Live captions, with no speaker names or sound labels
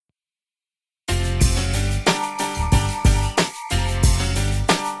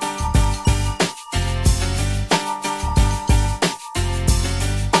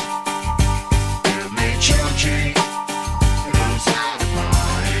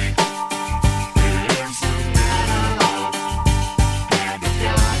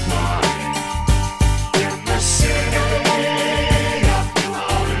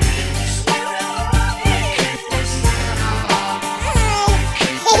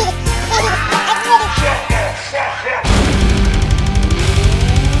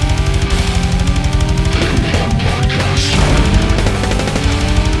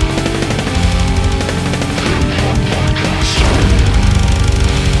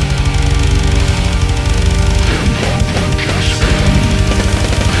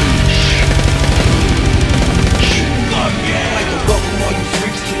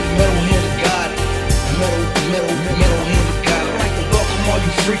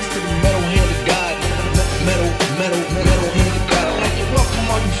freaks to the metal hand of God. Metal hand of God. I'd like to welcome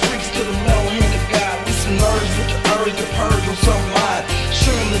all you freaks to the metal hand of God. We some nerds with the urge to purge on some line.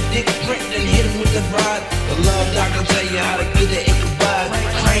 Show them the dick print and hit them with the rod. The love doctor tell you how to get the Ichabod.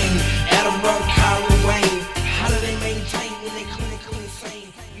 Crane, Adam Rowe, Kyra Wayne. How do they maintain when they clinically insane?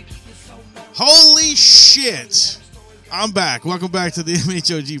 Holy shit! I'm back. Welcome back to the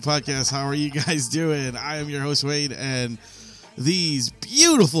MHOG podcast. How are you guys doing? I am your host, Wade, and these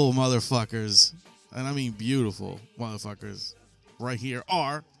beautiful motherfuckers, and I mean beautiful motherfuckers, right here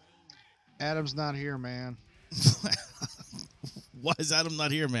are... Adam's not here, man. Why is Adam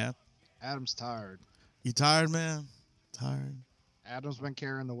not here, man? Adam's tired. You tired, man? Tired? Adam's been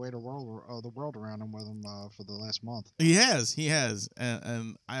carrying the weight of the world around him with him for the last month. He has,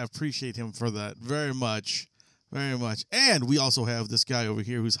 and I appreciate him for that very much. Very much. And we also have this guy over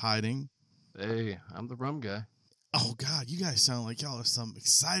here who's hiding. Hey, I'm the rum guy. Oh, God, you guys sound like y'all are some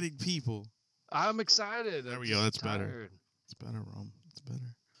excited people. I'm excited. There we go. That's better. Tired. It's better, Rum. It's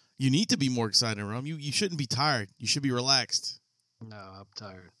better. You need to be more excited, Rum. You shouldn't be tired. You should be relaxed. No, I'm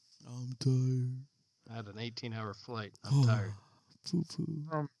tired. I'm tired. I had an 18-hour flight. I'm tired. Poo-poo.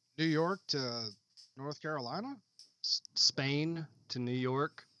 From New York to North Carolina? Spain to New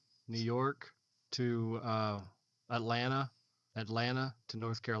York. New York to Atlanta to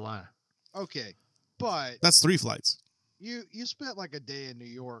North Carolina. Okay, but That's 3 flights. you spent like a day in New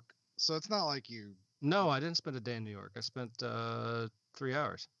York, so it's not like you... No, I didn't spend a day in New York. I spent 3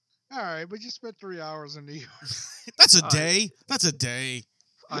 hours. All right, but you spent 3 hours in New York. That's a day. That's a day.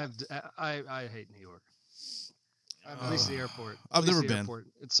 I hate New York. At least the airport. I've At least never the been. Airport.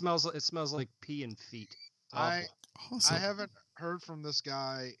 It smells like pee and feet. I Awesome. haven't heard from this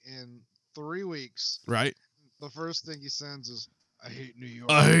guy in 3 weeks. Right? The first thing he sends is, I hate New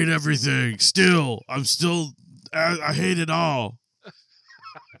York. I hate everything. I hate it all.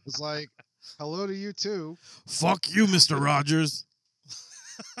 It's like, hello to you too. Fuck you, Mr. Rogers.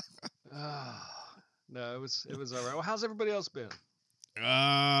 No, it was all right. Well, how's everybody else been?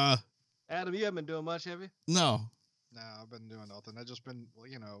 Adam, you haven't been doing much, have you? No. No, I've been doing nothing. I just been,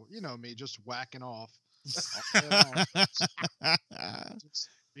 you know me, just whacking off. Just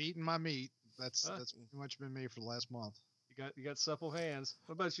eating my meat. That's pretty much been me for the last month. You got supple hands.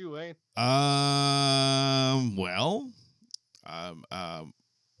 What about you, Wayne? Well,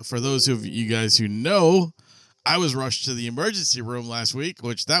 for those of you guys who know, I was rushed to the emergency room last week,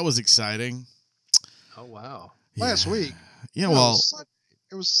 which that was exciting. Oh wow! Last week. Yeah, No, well,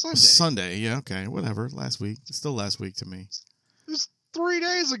 it was Sunday. Sunday. Yeah, okay, whatever. Last week, it's still last week to me. It was 3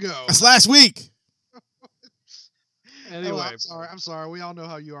 days ago. That's last week. Anyway, I'm sorry. We all know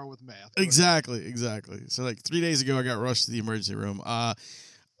how you are with math. Exactly. So like 3 days ago, I got rushed to the emergency room.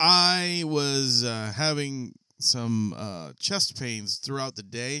 I was having some chest pains throughout the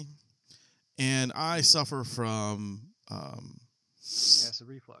day, and I suffer from acid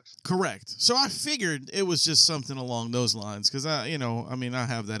reflux. Correct. So I figured it was just something along those lines because I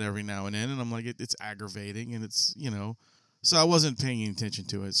have that every now and then, and I'm like, it's aggravating, and it's, so I wasn't paying any attention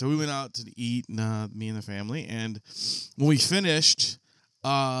to it. So we went out to eat, me and the family, and when we finished,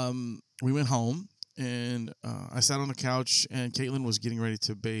 we went home, and I sat on the couch, and Caitlin was getting ready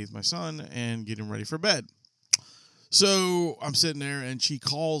to bathe my son and get him ready for bed. So I'm sitting there, and she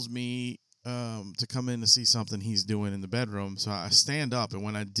calls me to come in to see something he's doing in the bedroom. So I stand up, and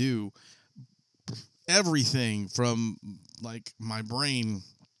when I do, everything from like my brain,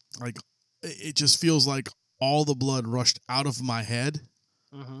 like it just feels like all the blood rushed out of my head.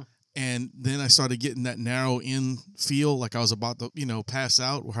 Mm-hmm. And then I started getting that narrow in feel, like I was about to, pass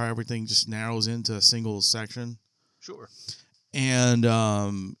out, where everything just narrows into a single section. Sure. And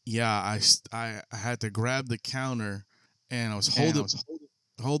I had to grab the counter, and I was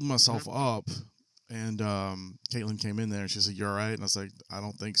holding myself up, and Caitlin came in there, and she said, "You all right?" And I was like, "I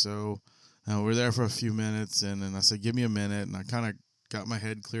don't think so." And we were there for a few minutes, and then I said, "Give me a minute," and I kind of got my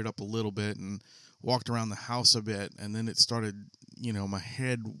head cleared up a little bit and walked around the house a bit, and then it started, my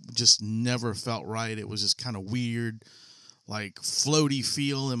head just never felt right. It was just kind of weird, like floaty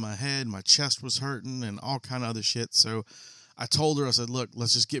feel in my head. My chest was hurting and all kind of other shit. So I told her, I said, "Look,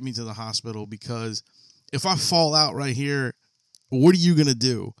 let's just get me to the hospital, because if I fall out right here, what are you going to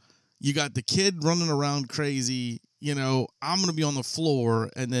do? You got the kid running around crazy, I'm going to be on the floor,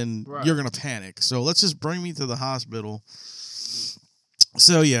 and then you're going to panic. So let's just bring me to the hospital."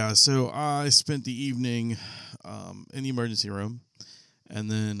 So I spent the evening in the emergency room,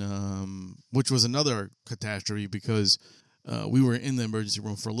 and then, which was another catastrophe, because we were in the emergency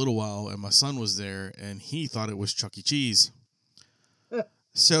room for a little while, and my son was there, and he thought it was Chuck E. Cheese.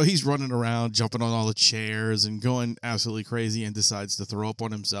 So he's running around, jumping on all the chairs and going absolutely crazy, and decides to throw up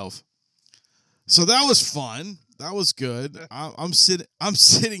on himself. So that was fun. That was good. I'm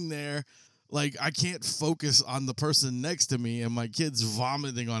sitting there, like I can't focus on the person next to me, and my kid's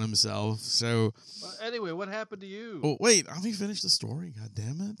vomiting on himself. So anyway, what happened to you? Oh wait, let me finish the story. God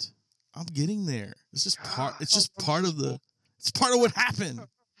damn it! I'm getting there. It's just part. It's just part of the. It's part of what happened.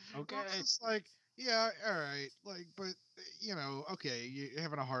 Okay, it's like, yeah, all right, like, but okay, you're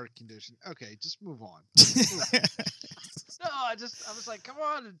having a heart condition. Okay, just move on. No, I was like, come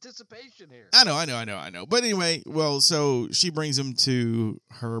on, anticipation here. I know. But anyway, well, so she brings him to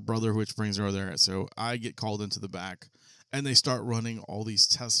her brother, which brings her there. So I get called into the back, and they start running all these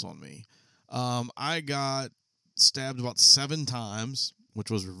tests on me. I got stabbed about 7 times, which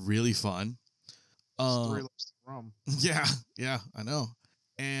was really fun. Yeah, I know.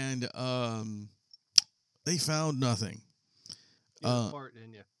 And they found nothing. Part,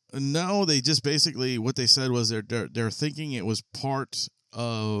 didn't you? No, they just basically what they said was they're thinking it was part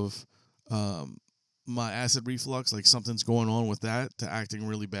of my acid reflux, like something's going on with that to acting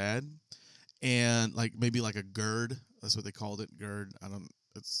really bad, and like maybe like a GERD. That's what they called it, GERD.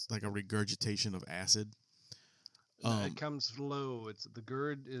 It's like a regurgitation of acid. It comes low. It's the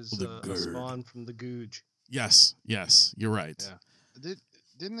GERD is a spawn from the googe. Yes, you're right. Yeah.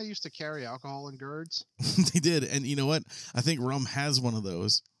 Didn't they used to carry alcohol in GERDs? They did, and you know what? I think rum has one of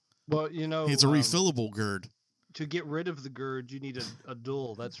those. Well, it's a refillable GERD. To get rid of the GERD, you need a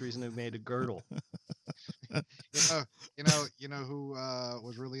dull. That's the reason they made a girdle. You know who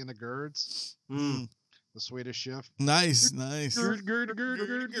was really into GERDs? The Swedish Chef. Nice. GERD.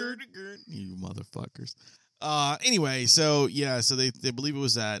 You motherfuckers. Anyway, so they believe it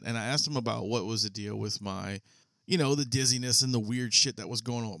was that, and I asked them about what was the deal with my, the dizziness and the weird shit that was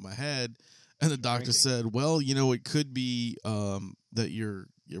going on with my head, and the doctor said, well, it could be that your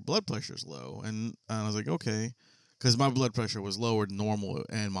blood pressure is low, and I was like, okay, because my blood pressure was lower than normal,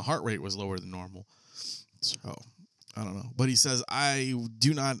 and my heart rate was lower than normal, so I don't know, but he says I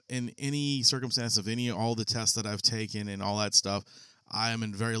do not, in any circumstance of all the tests that I've taken and all that stuff, I am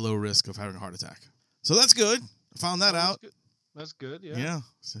in very low risk of having a heart attack. So that's good. I found that out. That's good. Yeah. Yeah.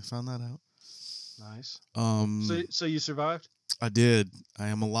 So I found that out. Nice. So you survived? I did. I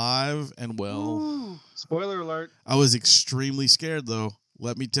am alive and well. Ooh, spoiler alert. I was extremely scared though.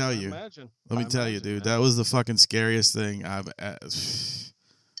 Let me tell you. Let me tell you, dude. That was the fucking scariest thing I've.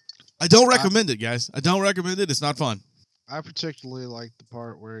 I don't recommend it, guys. I don't recommend it. It's not fun. I particularly like the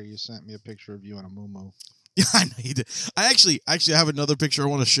part where you sent me a picture of you in a muumuu. Yeah, I know you did. I actually have another picture I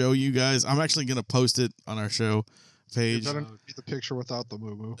want to show you guys. I'm actually going to post it on our show page. It better be the picture without the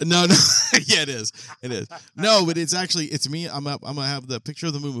muumuu. No. Yeah, it is. No, but it's me. I'm going to have the picture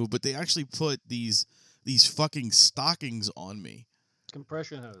of the muumuu, but they actually put these fucking stockings on me.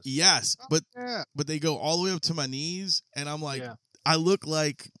 Compression hose. Yes, but they go all the way up to my knees, and I'm like, I look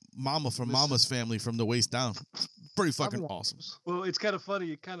like Mama from Mama's Family from the waist down. Pretty fucking awesome. Well, it's kind of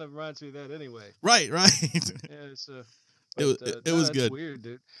funny. It kind of reminds me of that anyway. Right. Yeah, it was good. Weird,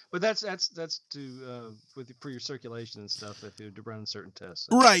 dude. But that's to for your circulation and stuff if you're running certain tests.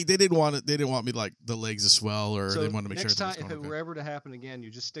 So. Right. They didn't want it. They didn't want me like the legs to swell, or they wanted to make sure. Next time, if it were ever to happen again, you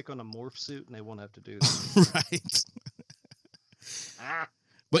just stick on a morph suit and they won't have to do Right. that.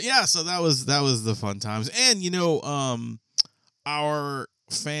 But yeah, so that was the fun times, and our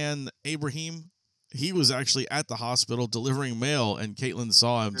fan Ibrahim. He was actually at the hospital delivering mail, and Caitlin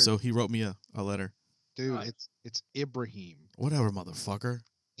saw him, so he wrote me a letter. Dude, it's Ibrahim. Whatever, motherfucker.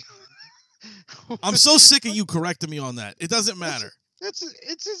 I'm so sick of you correcting me on that. It doesn't matter. It's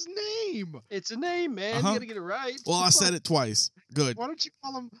his name. It's a name, man. You gotta get it right. Well, I said it twice. Good. Why don't you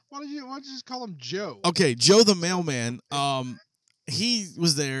just call him Joe? Okay, Joe the mailman. He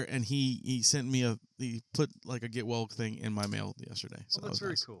was there, and he sent me he put like a get well thing in my mail yesterday. So that's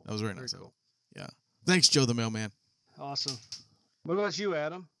very nice. cool. That was very nice. Cool. Yeah. Thanks, Joe the mailman. Awesome. What about you,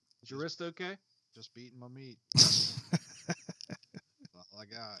 Adam? Is your wrist okay? Just beating my meat. That's all I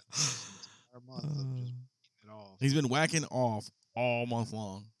got. A month of just beating it off. He's been whacking off all month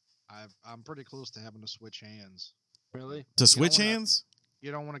long. I'm pretty close to having to switch hands. Really? To switch hands?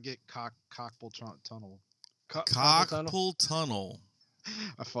 You don't want to get cockpull tunnel. Cockpull tunnel.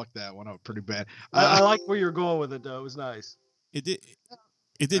 I fucked that one up pretty bad. I like where you're going with it, though. It was nice. It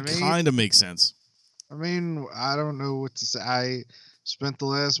did kind of make sense. I mean, I don't know what to say. I spent the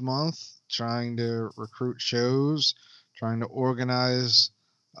last month trying to recruit shows, trying to organize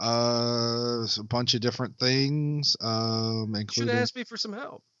a bunch of different things, including... You should have asked me for some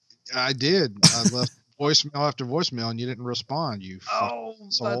help. I did. I left voicemail after voicemail, and you didn't respond. You Oh,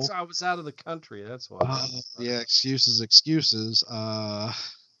 soul. I was out of the country. That's why. Yeah, excuses.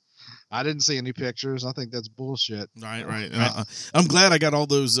 I didn't see any pictures. I think that's bullshit. Right. I'm glad I got all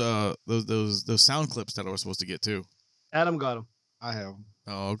those sound clips that I was supposed to get too. Adam got them. I have 'em.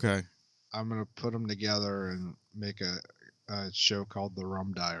 Oh, okay. I'm gonna put them together and make a show called The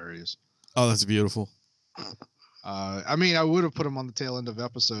Rum Diaries. Oh, that's beautiful. I mean, I would have put him on the tail end of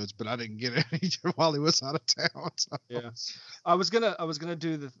episodes, but I didn't get any while he was out of town. So. Yeah, I was gonna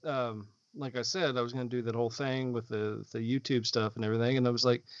do the like I said, I was gonna do that whole thing with the YouTube stuff and everything, and I was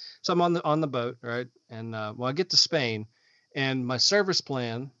like, so I'm on the boat, right? And well, I get to Spain, and my service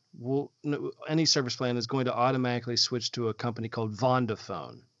plan any service plan is going to automatically switch to a company called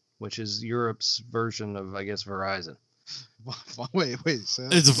Vodafone, which is Europe's version of, I guess, Verizon. Wait. It's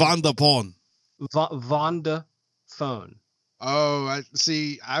Vodafone. Vodafone. Oh, I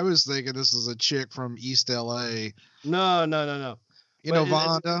see. I was thinking this is a chick from East LA. No. You know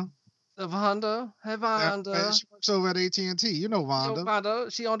Vonda? Vonda. Hey, Vonda. She works over at AT&T. You know Vonda.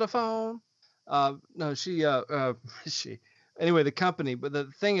 Vonda. She on the phone. No, she. Anyway, the company. But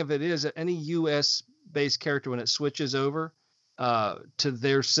the thing of it is that any U.S. based character, when it switches over to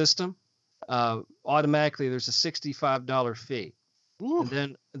their system, automatically there's a $65 fee. Ooh.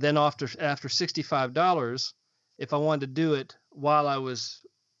 And then after $65, if I wanted to do it while I was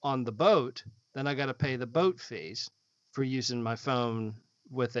on the boat, then I got to pay the boat fees for using my phone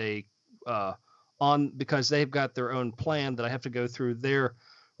with because they've got their own plan that I have to go through their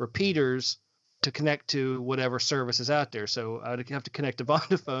repeaters to connect to whatever service is out there. So I'd have to connect to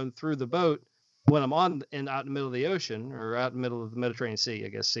Vodafone through the boat when I'm out in the middle of the ocean, or out in the middle of the Mediterranean Sea. I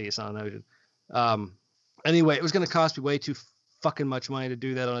guess sea, it's not an ocean. Anyway, it was going to cost me way too fucking much money to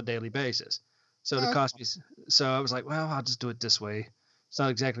do that on a daily basis. So it cost me. So I was like, well, I'll just do it this way. It's not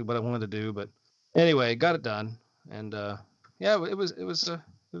exactly what I wanted to do, but anyway, got it done. And yeah, it was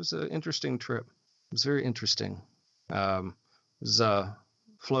an interesting trip. It was very interesting. Was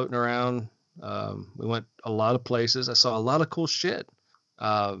floating around. We went a lot of places. I saw a lot of cool shit.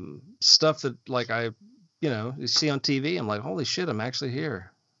 Stuff that you see on TV. I'm like, holy shit, I'm actually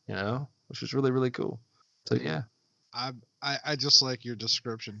here. Which was really, really cool. So yeah. I just like your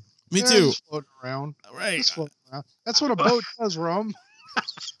description. Me too. Just floating around. Right. Just floating around. That's what a boat does, Rome.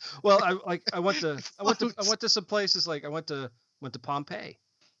 Well, I went to some places, like I went to Pompeii.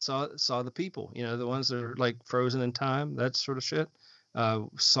 Saw the people, the ones that are like frozen in time, that sort of shit.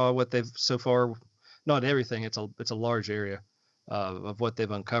 Saw what they've so far, not everything. It's a large area of what they've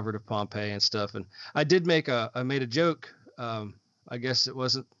uncovered of Pompeii and stuff. And I did made a joke. I guess it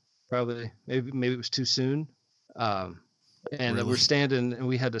wasn't probably maybe it was too soon. And really? We're standing, and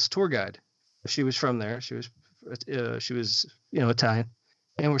we had this tour guide. She was from there. She was Italian.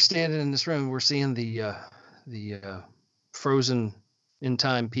 And we're standing in this room. We're seeing the frozen in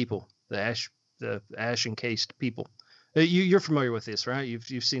time people, the ash encased people. You're familiar with this, right?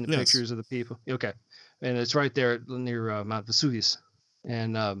 You've seen the pictures of the people. Okay, and it's right there near Mount Vesuvius.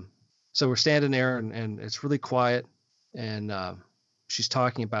 And so we're standing there, and it's really quiet. And she's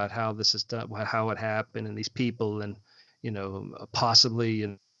talking about how this is done, how it happened, and these people, and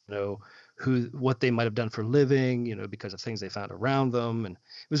possibly what they might have done for a living, because of things they found around them. And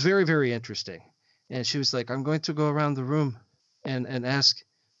it was very, very interesting. And she was like, I'm going to go around the room and ask,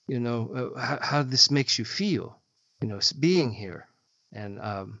 how this makes you feel, being here. And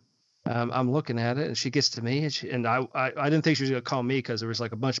I'm looking at it, and she gets to me, and I didn't think she was going to call me, because there was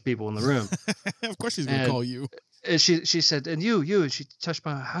like a bunch of people in the room. Of course she's going to call you. And she said, and you, and she touched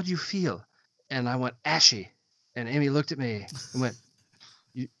my, how do you feel? And I went, ashy. And Amy looked at me and went,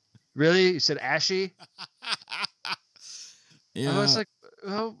 really? You said ashy? Yeah. I was like,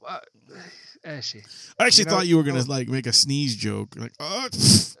 oh, ashy. I actually thought you were going to make a sneeze joke. Like, oh,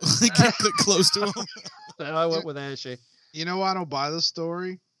 get close to him. And I went with ashy. You know why I don't buy this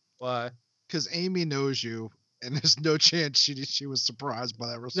story? Why? Because Amy knows you, and there's no chance she was surprised by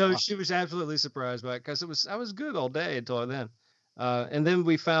that response. No, she was absolutely surprised by it, because I was good all day until then. And then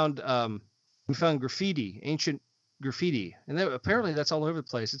we found graffiti, ancient graffiti, and apparently that's all over the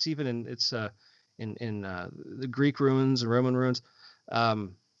place. It's even in the Greek ruins and Roman ruins.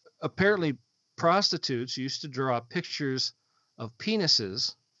 Apparently, prostitutes used to draw pictures of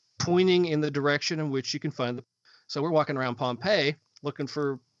penises pointing in the direction in which you can find them. So we're walking around Pompeii looking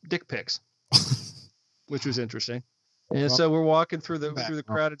for dick pics, which was interesting. And so we're walking through the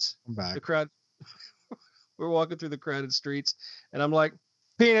crowded we're walking through the crowded streets, and I'm like,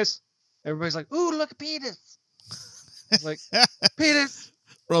 penis. Everybody's like, ooh, look at penis. Like, penis.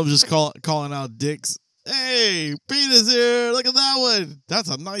 Bro, I'm just calling out dicks. Hey, penis here. Look at that one. That's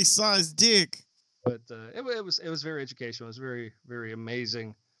a nice sized dick. But it was very educational. It was very, very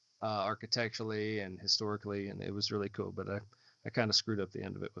amazing, architecturally and historically, and it was really cool. But I kind of screwed up the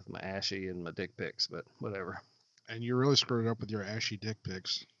end of it with my ashy and my dick pics, but whatever. And you really screwed it up with your ashy dick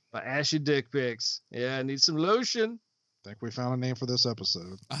pics. My ashy dick pics. Yeah, I need some lotion. I think we found a name for this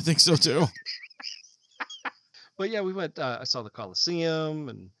episode. I think so too. But yeah, we went. I saw the Coliseum,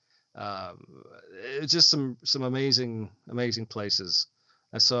 and it's just some amazing places.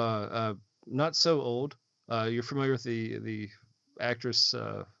 I saw not so old. You're familiar with the actress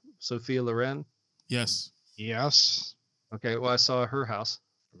Sophia Loren? Yes. Yes. Okay. Well, I saw her house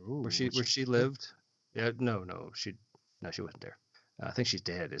Ooh, where she lived. Yeah. No, she wasn't there. I think she's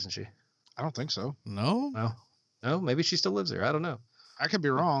dead, isn't she? I don't think so. No. No. Maybe she still lives there. I don't know. I could be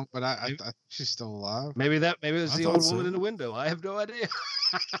wrong, but I think she's still alive. Maybe it was I the thought old so. woman in the window. I have no idea.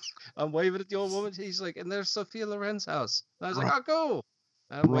 I'm waving at the old woman. He's like, and there's Sophia Loren's house. And I was like, oh, cool.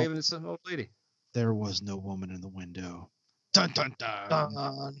 I'm waving at some old lady. There was no woman in the window. Dun dun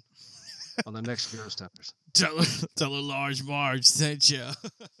dun. On the next Ghost Hunters. Tell her Large Marge sent you.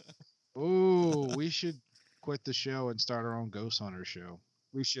 Ooh, we should quit the show and start our own Ghost Hunter show.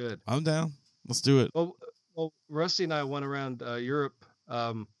 We should. I'm down. Let's do it. Well, Rusty and I went around Europe,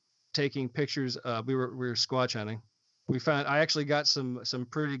 taking pictures. We were squatch hunting. I actually got some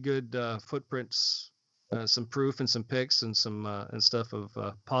pretty good footprints, some proof and some pics and some and stuff of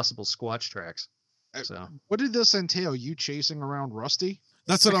possible squatch tracks. So What did this entail? You chasing around Rusty?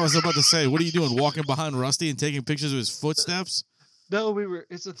 That's what I was about to say. What are you doing? Walking behind Rusty and taking pictures of his footsteps? no,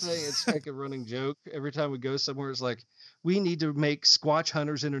 it's a thing. It's like a running joke. Every time we go somewhere, it's like we need to make Squatch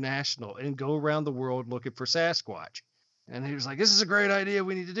Hunters International and go around the world looking for Sasquatch. And he was like, "This is a great idea.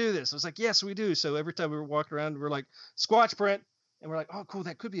 We need to do this." I was like, "Yes, we do." So every time we were walking around, we're like, "Squatch print," and we're like, "Oh, cool.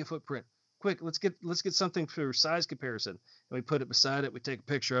 That could be a footprint. Quick, let's get something for size comparison." And we put it beside it. We take a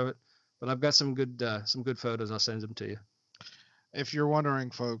picture of it. But I've got some good photos. I'll send them to you. If you're wondering,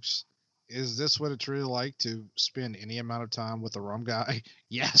 folks, is this what it's really like to spend any amount of time with a rum guy?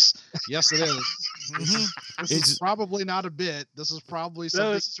 Yes. Yes, it is. This is probably not a bit. This is probably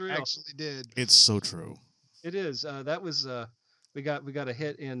something this is real. he actually did. It's so true. It is. That was we got a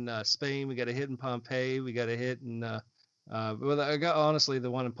hit in Spain. We got a hit in Pompeii. We got a hit in well, I got honestly the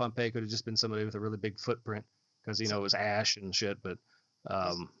one in Pompeii could have just been somebody with a really big footprint because it was ash and shit. But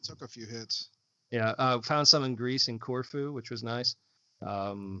Took a few hits. yeah, found some in Greece in Corfu, which was nice.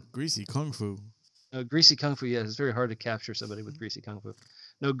 Greasy Kung Fu. Greasy Kung Fu. Yeah, it's very hard to capture somebody with greasy Kung Fu.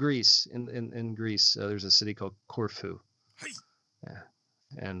 No, Greece in Greece. There's a city called Corfu. Hey. Yeah.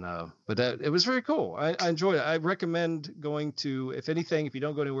 And but it was very cool. I enjoyed it. I recommend going to, if anything, if you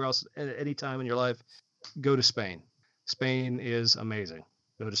don't go anywhere else at any time in your life, go to Spain. Spain is amazing.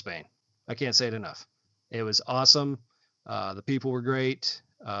 Go to Spain. I can't say it enough. It was awesome. The people were great.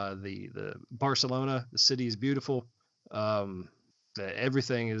 The Barcelona, the city is beautiful.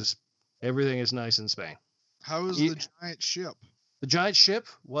 Everything is nice in Spain. How was the giant ship? The giant ship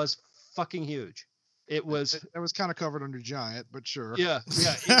was fucking huge. It was kind of covered under giant, but sure. Yeah.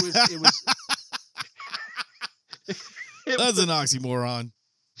 It was. That's an oxymoron.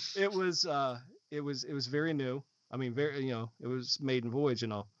 It was very new. I mean, it was maiden voyage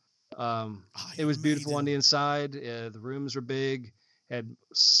and all. It was beautiful on the inside. The rooms were big. Had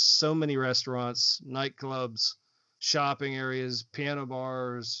so many restaurants, nightclubs, shopping areas, piano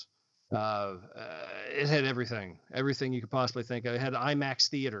bars. It had everything you could possibly think of. It had IMAX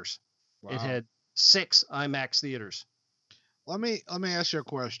theaters. Wow. It had 6 IMAX theaters. Let me ask you a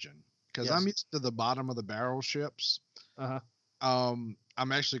question, because Yes. I'm used to the bottom of the barrel ships. Uh-huh.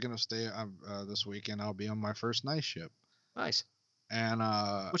 I'm actually gonna stay this weekend. I'll be on my first night ship. Nice. And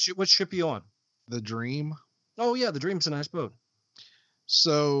What ship are you on? the Dream. Oh yeah, the Dream's a nice boat.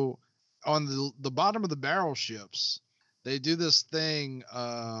 So on the bottom of the barrel ships, they do this thing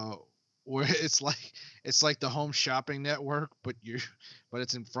where it's like the Home Shopping Network, but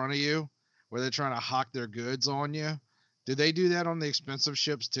it's in front of you, where they're trying to hawk their goods on you. Do they do that on the expensive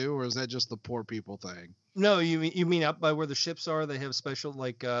ships too, or is that just the poor people thing? No, you mean up by where the ships are? They have special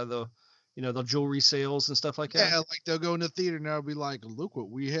the jewelry sales and stuff like that. Yeah, like they'll go in the theater and they'll be like, "Look what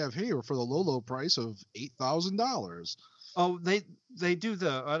we have here for the low price of $8,000." Oh, they do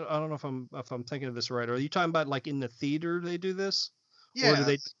the. I don't know if I'm thinking of this right. Are you talking about like in the theater they do this? Yeah, Or do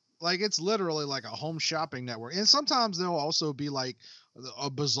they? like it's literally like a Home Shopping Network, and sometimes there'll also be like a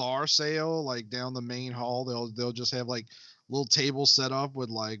bazaar sale, like down the main hall. They'll just have like little tables set up with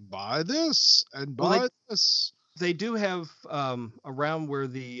like buy this and buy this. They do have around where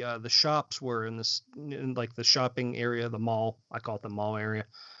the shops were in like the shopping area, the mall. I call it the mall area.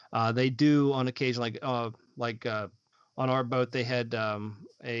 They do on occasion, like on our boat, they had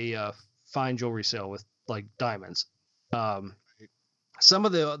a fine jewelry sale with like diamonds. Some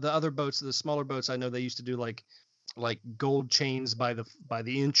of the other boats, the smaller boats, I know they used to do like gold chains by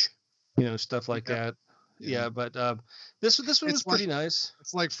the inch, stuff like that. Yeah, but this one was pretty nice.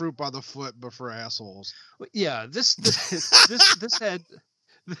 It's like fruit by the foot, but for assholes. Yeah, this had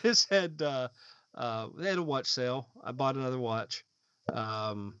they had a watch sale. I bought another watch.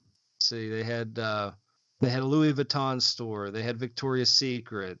 See, they had a Louis Vuitton store. They had Victoria's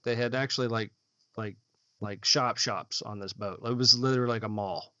Secret. They had actually like shops on this boat. It was literally like a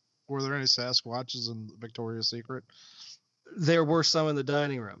mall. Were there any Sasquatches in Victoria's Secret? There were some in the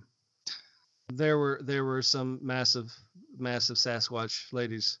dining room. There were some massive Sasquatch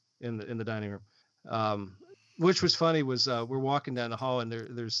ladies in the dining room. Which was funny was we're walking down the hall and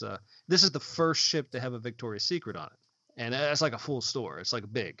there's this is the first ship to have a Victoria's Secret on it, and it's like a full store. It's like a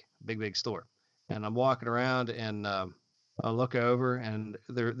big store. And I'm walking around and I look over and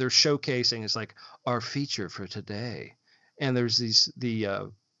they're showcasing. It's like our feature for today, and there's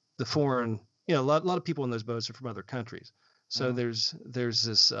the foreign, a lot of people in those boats are from other countries. So there's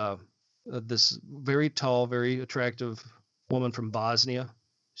this very tall, very attractive woman from Bosnia.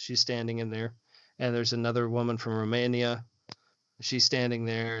 She's standing in there. And there's another woman from Romania. She's standing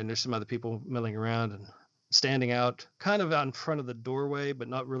there, and there's some other people milling around and standing out kind of out in front of the doorway, but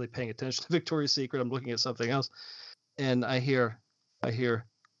not really paying attention to Victoria's Secret. I'm looking at something else. And I hear,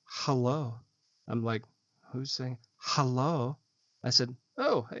 hello. I'm like, who's saying hello? I said,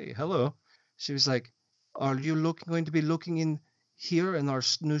 oh, hey, hello. She was like, are you going to be looking in here in our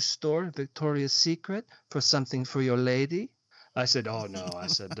new store, Victoria's Secret, for something for your lady? I said, oh no. I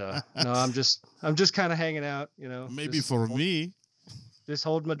said, no, I'm just kind of hanging out, Maybe for me. Just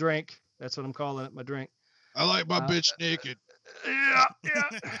hold my drink. That's what I'm calling it, my drink. I like my bitch naked. Yeah.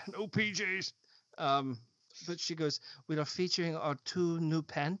 No PJs. But she goes, we are featuring our 2 new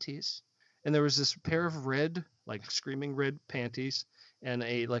panties. And there was this pair of red, like screaming red panties and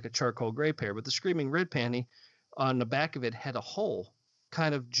a charcoal gray pair. But the screaming red panty on the back of it had a hole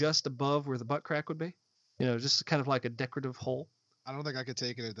kind of just above where the butt crack would be. Just kind of like a decorative hole. I don't think I could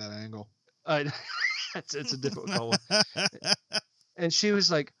take it at that angle. It's a difficult one. And she was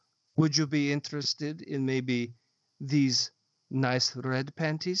like, would you be interested in maybe these nice red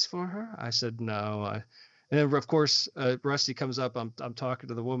panties for her? I said, no. And then, of course, Rusty comes up. I'm talking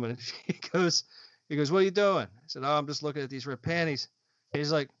to the woman. He goes, what are you doing? I said, oh, I'm just looking at these red panties.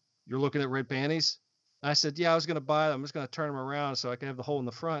 He's like, you're looking at red panties? I said, yeah, I was going to buy them. I'm just going to turn them around so I can have the hole in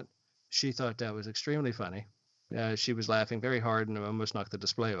the front. She thought that was extremely funny. She was laughing very hard and almost knocked the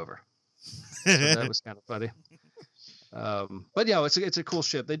display over. So that was kind of funny. But yeah, it's a cool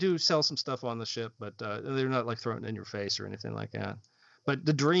ship. They do sell some stuff on the ship, but they're not like throwing it in your face or anything like that. But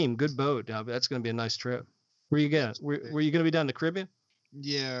the Dream, good boat. That's going to be a nice trip. Where you going? Were you going to be down in the Caribbean?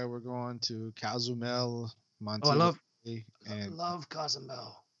 Yeah, we're going to Cozumel, Montego. I love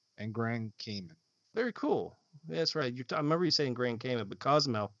Cozumel and Grand Cayman. Very cool. Yeah, that's right. I remember you saying Grand Cayman, but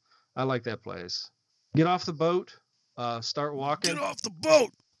Cozumel, I like that place. Get off the boat. Start walking. Get off the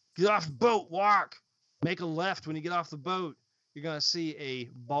boat. Get off the boat. Walk. Make a left when you get off the boat. You're going to see a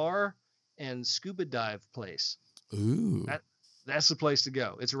bar and scuba dive place. Ooh. That's the place to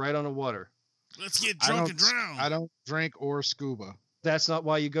go. It's right on the water. Let's get drunk and drown. I don't drink or scuba. That's not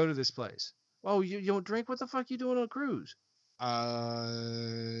why you go to this place. Oh, you don't drink? What the fuck you doing on a cruise?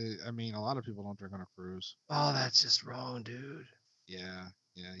 I mean, a lot of people don't drink on a cruise. Oh, that's just wrong, dude. Yeah.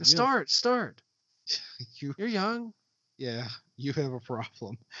 Start. You're young. Yeah, you have a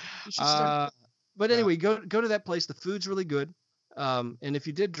problem. You should start. But anyway, go to that place. The food's really good. And if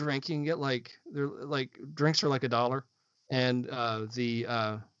you did drink, you can get drinks are like $1, and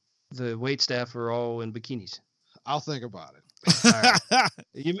the wait staff are all in bikinis. I'll think about it. Right.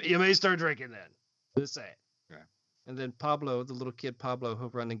 You may start drinking then. Just say it. Okay. And then Pablo, the little kid Pablo, he'll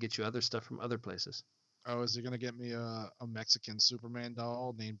run and get you other stuff from other places. Oh, is he gonna get me a Mexican Superman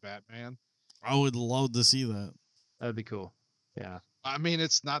doll named Batman? I would love to see that. That'd be cool. Yeah. I mean,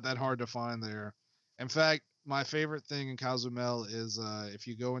 it's not that hard to find there. In fact, my favorite thing in Cozumel is if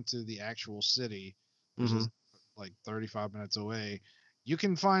you go into the actual city, which is like 35 minutes away, you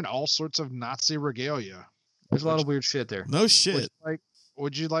can find all sorts of Nazi regalia. There's a lot of weird shit there. No shit.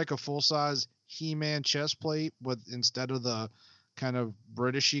 Would you like a full-size He-Man chest plate with, instead of the kind of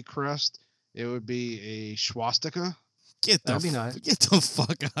Britishy crest, it would be a swastika? That'd be nice. Get the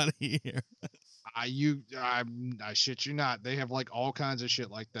fuck out of here. I shit you not. They have like all kinds of shit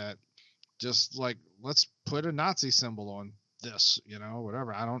like that. Just like, let's put a Nazi symbol on this,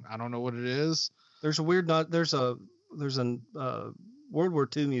 whatever. I don't know what it is. There's a World War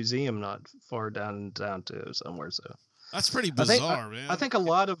II museum not far down in town too somewhere. So That's pretty I think, bizarre, man. I think a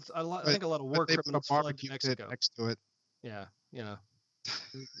lot of war They put a criminals fly to barbecue pit Mexico. next to it. Yeah, you know,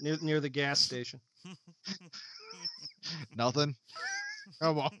 near the gas station. Nothing.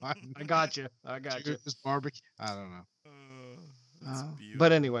 Come on. I got you. I got you. Just barbecue. I don't know. That's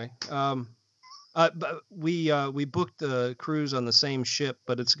But anyway, but we booked the cruise on the same ship,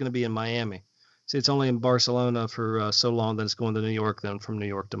 but it's going to be in Miami. See, it's only in Barcelona for so long, then it's going to New York, then from New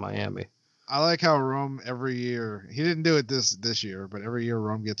York to Miami. I like how Rome every year, he didn't do it this year, but every year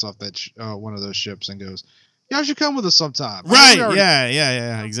Rome gets off that one of those ships and goes, "Y'all should come with us sometime." Right?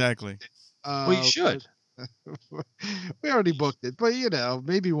 Yeah. Exactly. We should. We already booked it, but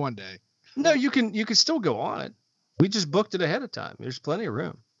maybe one day. No, you can still go on it. We just booked it ahead of time. There's plenty of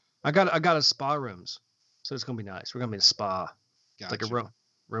room. I got a spa rooms, so it's gonna be nice. We're gonna be in a spa, Gotcha. like a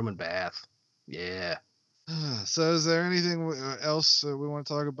Roman bath. Yeah. So, is there anything else we want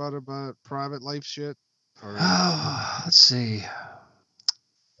to talk about private life shit? Or... Let's see.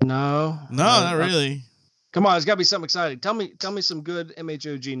 No, not really. Come on, it's got to be something exciting. Tell me some good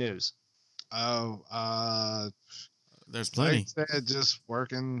MHOG news. There's plenty. Like I said, just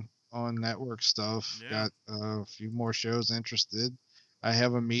working on network stuff. Yeah. Got a few more shows interested. I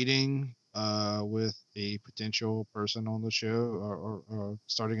have a meeting with a potential person on the show or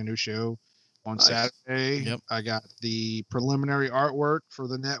starting a new show on Saturday. Yep. I got the preliminary artwork for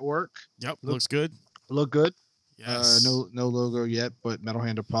the network. Yep. Looks good. Look good. Yes. No logo yet, but Metal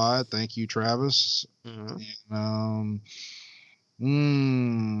Hand of Pod. Thank you, Travis. Mm-hmm.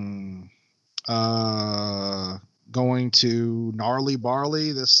 And, going to Gnarly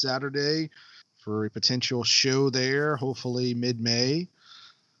Barley this Saturday for a potential show there, hopefully mid-May.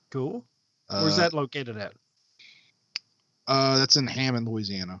 Cool. Where's that located at? That's in Hammond,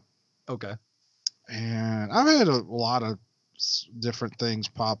 Louisiana. Okay. And I've had a lot of different things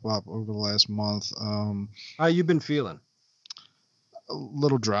pop up over the last month. How you been feeling? A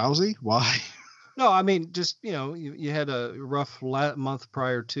little drowsy. Why? No, I mean, just, you had a rough month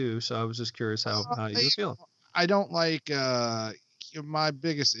prior to, so I was just curious how you were feeling. I don't like, my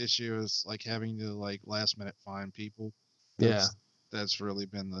biggest issue is like having to last minute find people. That's really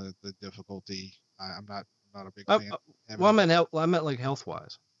been the difficulty. I'm not a big fan. Well, I meant like health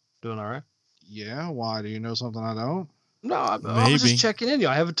wise. Doing all right? Yeah. Why? Do you know something I don't? No, I was just checking in.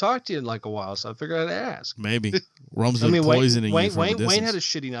 I haven't talked to you in like a while, so I figured I'd ask. Maybe. Rome's been poisoning you from a distance. Wayne had a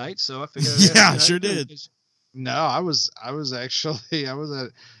shitty night, so I figured I'd ask. Yeah, sure did. No, I was actually I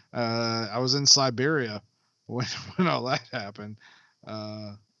was in Siberia when all that happened.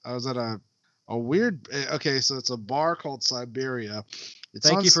 I was at a weird. Okay, so it's a bar called Siberia.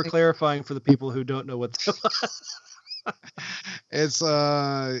 Thank you for clarifying for the people who don't know what that was.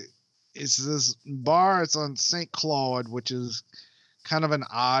 It's this bar. It's on St. Claude, which is kind of an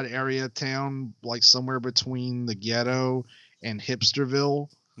odd area of town, like somewhere between the ghetto and Hipsterville.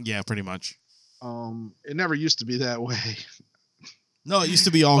 Yeah, pretty much. It never used to be that way. No, it used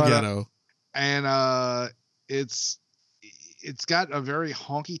to be all ghetto. And it's got a very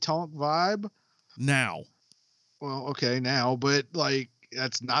honky tonk vibe. Now. Well, okay, now, but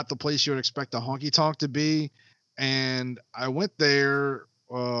that's not the place you would expect a honky tonk to be. And I went there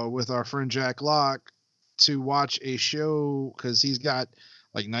with our friend Jack Locke to watch a show because he's got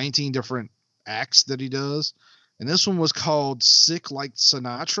 19 different acts that he does. And this one was called Sick Like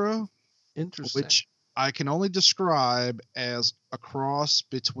Sinatra. Interesting. Which I can only describe as a cross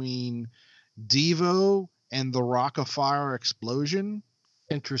between Devo and the Rock of Fire Explosion.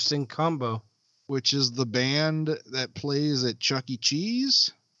 Interesting combo. Which is the band that plays at Chuck E.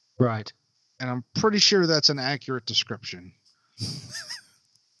 Cheese. Right. And I'm pretty sure that's an accurate description.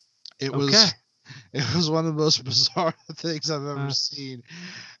 It was one of the most bizarre things I've ever seen.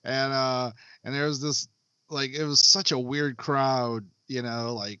 And there was this, it was such a weird crowd,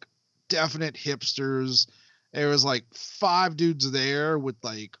 definite hipsters. There was 5 dudes there with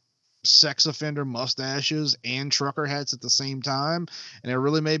sex offender mustaches and trucker hats at the same time, and it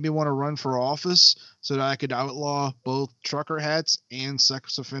really made me want to run for office so that I could outlaw both trucker hats and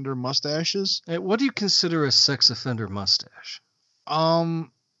sex offender mustaches. Hey, what do you consider a sex offender mustache? What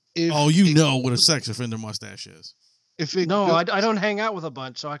a sex offender mustache is. I don't hang out with a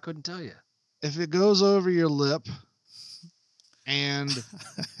bunch, so I couldn't tell you. If it goes over your lip and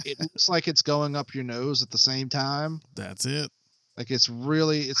it looks like it's going up your nose at the same time, that's it. It's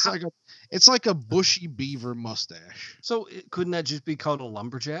like a bushy beaver mustache. So couldn't that just be called a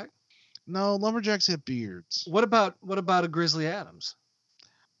lumberjack? No, lumberjacks have beards. What about a Grizzly Adams?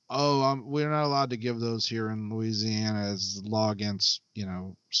 Oh, we're not allowed to give those here in Louisiana as law against,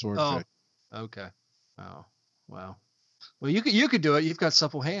 swordfish. Oh, okay. Oh, wow. Well, you could do it. You've got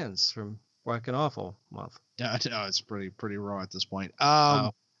supple hands from Whacking Awful month. Yeah, no, it's pretty raw at this point.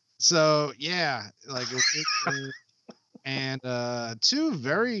 Wow. So yeah, like and two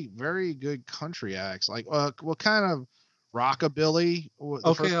very very good country acts. Like what kind of rockabilly?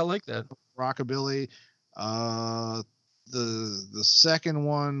 Okay, I like that. Rockabilly. The second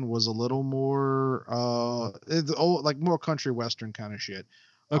one was a little more like more country western kind of shit.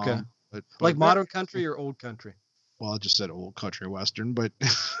 Okay. But Like modern country or old country? Well, I just said old country western, but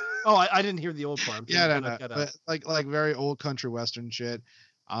Oh, I didn't hear the old part. yeah, no, but like very old country western shit.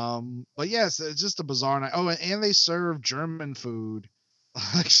 But yes, it's just a bizarre night. Oh, and they serve German food.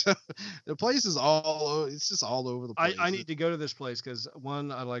 Like, so the place is it's just all over the place. I need to go to this place because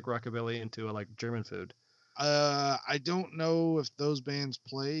one, I like rockabilly, and two, I like German food. I don't know if those bands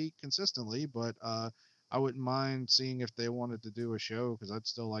play consistently, but I wouldn't mind seeing if they wanted to do a show because I'd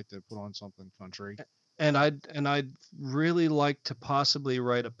still like to put on something country. And I'd really like to possibly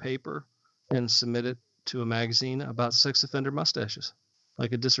write a paper and submit it to a magazine about sex offender mustaches,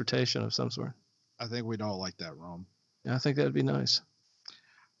 like a dissertation of some sort. I think we'd all like that, Rom. Yeah, I think that'd be nice.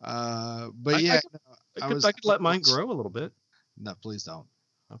 But I could let mine grow a little bit. No, please don't.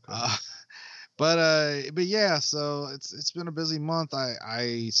 Okay. But yeah, so it's been a busy month.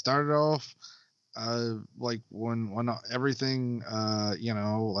 I started off like when everything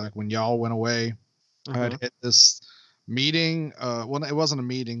like when y'all went away, I had hit this meeting. Well, it wasn't a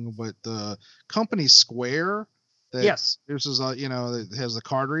meeting, but the company Square. Yes. This is that has the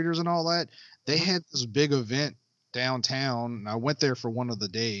card readers and all that. They had this big event downtown, and I went there for one of the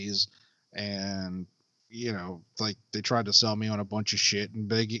days, and like they tried to sell me on a bunch of shit, and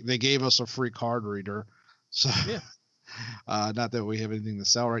they gave us a free card reader. So yeah. Not that we have anything to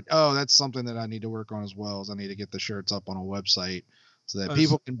sell right. Oh, that's something that I need to work on as well. Is I need to get the shirts up on a website so that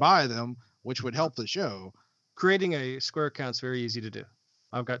people can buy them, which would help the show. Creating a Square account is very easy to do.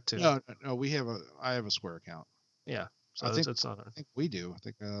 I've got two. No, I have a Square account. Yeah. So I think we do. I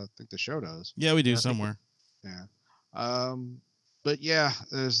think the show does. Yeah, we do somewhere. Yeah. But yeah,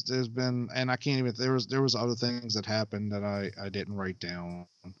 there's been, and I can't even, there was other things that happened that I didn't write down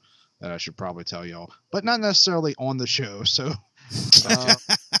that I should probably tell y'all, but not necessarily on the show. So, so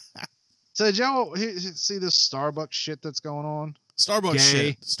did y'all see this Starbucks shit that's going on?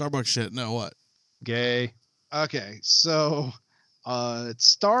 Starbucks shit. No, what? Gay. Okay. So,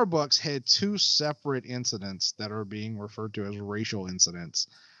 Starbucks had two separate incidents that are being referred to as racial incidents.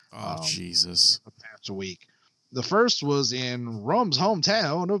 Oh, Jesus. The past week. The first was in Rum's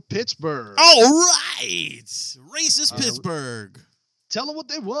hometown of Pittsburgh. All right. Racist Pittsburgh. Tell them what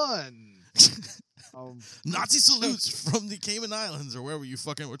they won. Nazi salutes from the Cayman Islands or wherever you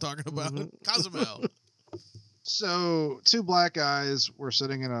fucking were talking about. Cozumel. So, two black guys were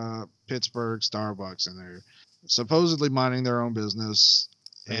sitting in a Pittsburgh Starbucks, and they're supposedly minding their own business.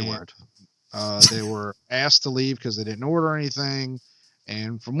 They weren't. They were asked to leave because they didn't order anything.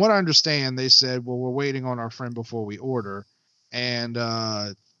 And from what I understand, they said, well, we're waiting on our friend before we order. And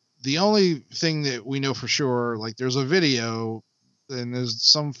the only thing that we know for sure, like there's a video and there's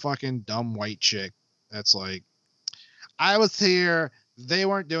some fucking dumb white chick that's like, I was here. They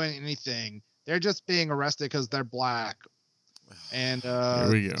weren't doing anything. They're just being arrested because they're black. And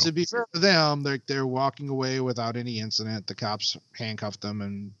to be fair to them, they're walking away without any incident. The cops handcuffed them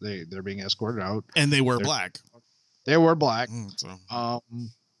and they're being escorted out. And they were black. They were black. So.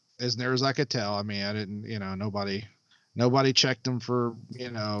 As near as I could tell. I mean, I didn't, nobody checked them for,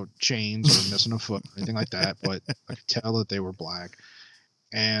 chains or missing a foot or anything like that, but I could tell that they were black.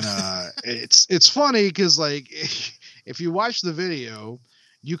 And it's funny because like if you watch the video,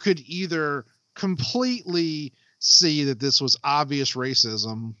 you could either completely see that this was obvious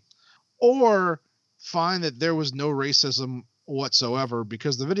racism or find that there was no racism whatsoever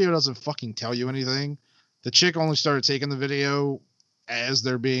because the video doesn't fucking tell you anything. The chick only started taking the video as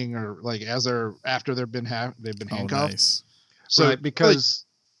they're being, or like after they've been handcuffed. Oh, nice. So right, because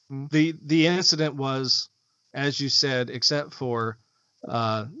the incident was, as you said, except for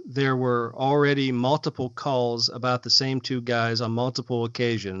there were already multiple calls about the same two guys on multiple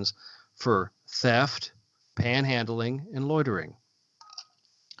occasions for theft, panhandling, and loitering.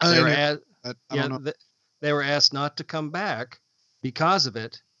 They were asked not to come back because of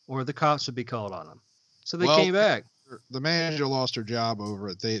it, or the cops would be called on them. So they came back. The manager lost her job over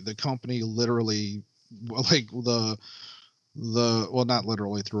it. The company literally, like well, not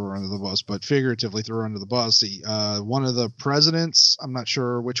literally threw her under the bus, but figuratively threw her under the bus. One of the presidents, I'm not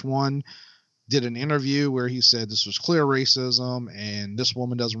sure which one, did an interview where he said this was clear racism and this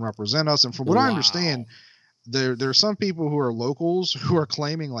woman doesn't represent us. And from what I understand, there are some people who are locals who are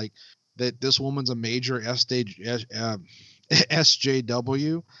claiming like that this woman's a major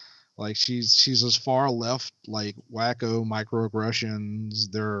SJW. Like she's as far left, like wacko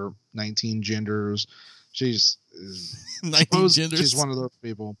microaggressions. There are 19 genders. She's 19 genders. She's one of those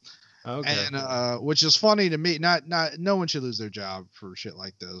people. Okay. And which is funny to me. Not no one should lose their job for shit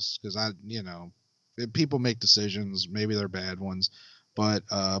like this, because people make decisions. Maybe they're bad ones, but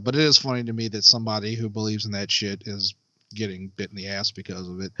it is funny to me that somebody who believes in that shit is getting bit in the ass because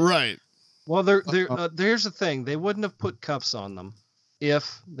of it. Right. Well, there's the thing. They wouldn't have put cuffs on them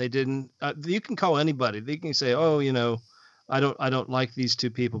if they didn't. You can call anybody. They can say, "Oh, I don't like these two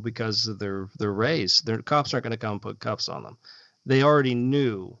people because of their race." Their cops aren't going to come and put cuffs on them. They already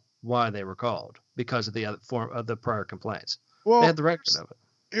knew why they were called because of the other form of the prior complaints. Well, they had the record of it.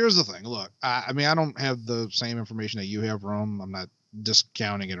 Here's the thing. Look, I mean, I don't have the same information that you have, Rum. I'm not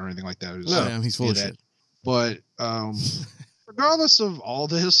discounting it or anything like that. No, he's full of shit. But regardless of all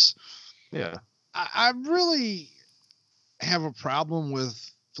this, yeah, I really have a problem with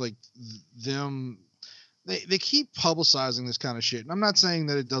like them. They keep publicizing this kind of shit, and I'm not saying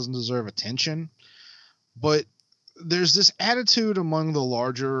that it doesn't deserve attention, but there's this attitude among the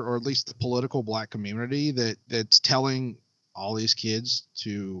larger, or at least the political black community, that's telling all these kids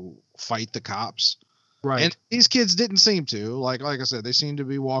to fight the cops. Right. And these kids didn't seem to. Like I said, they seem to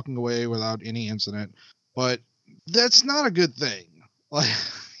be walking away without any incident. But that's not a good thing. Like,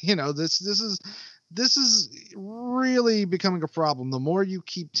 this is really becoming a problem. The more you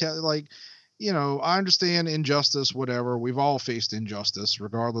keep telling, I understand injustice, whatever. We've all faced injustice,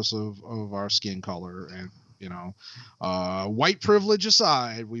 regardless of our skin color. And, white privilege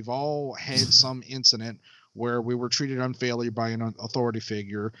aside, we've all had some incident where we were treated unfairly by an authority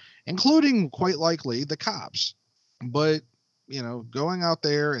figure, including quite likely the cops. But, going out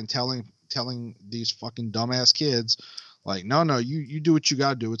there and telling these fucking dumbass kids, like, no, you do what you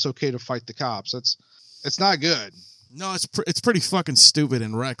gotta do. It's okay to fight the cops. It's not good. No, it's pretty fucking stupid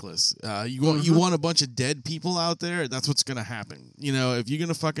and reckless. You want a bunch of dead people out there? That's what's gonna happen. If you're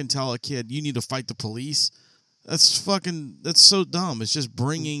gonna fucking tell a kid you need to fight the police, that's so dumb. It's just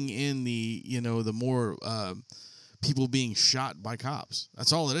bringing in the more people being shot by cops.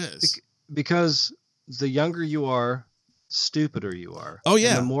 That's all it is. Because the younger you are, stupider you are. Oh yeah.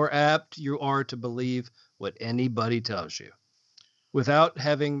 And the more apt you are to believe what anybody tells you, without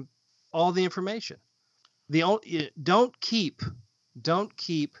having all the information. Don't keep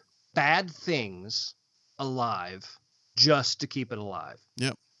bad things alive just to keep it alive.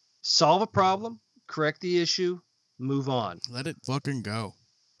 Yep. Solve a problem, correct the issue, move on. Let it fucking go.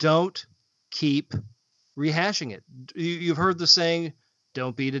 Don't keep rehashing it. You've heard the saying,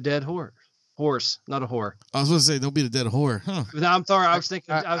 "Don't beat a dead horse." Horse, not a whore. I was going to say, don't beat a dead whore. Huh. No, I'm sorry. I was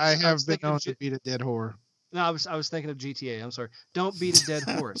thinking. I have been known to beat a dead whore. No, I was thinking of GTA. I'm sorry. Don't beat a dead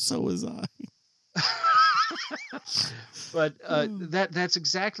horse. So was I. But that's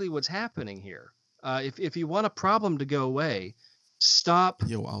exactly what's happening here. If you want a problem to go away, stop.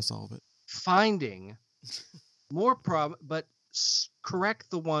 I'll solve it. Finding more but correct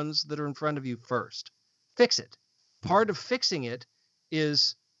the ones that are in front of you first. Fix it. Part of fixing it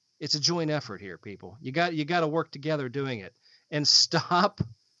is it's a joint effort here, people. You got to work together doing it, and stop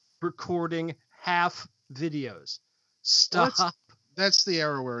recording half videos. Stop. Well, that's the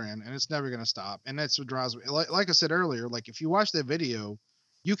era we're in, and it's never going to stop. And that's what drives me. Like I said earlier, like if you watch that video,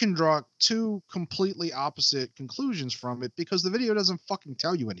 you can draw two completely opposite conclusions from it because the video doesn't fucking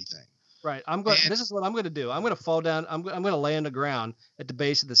tell you anything. Right. This is what I'm going to do. I'm going to fall down. I'm going to lay on the ground at the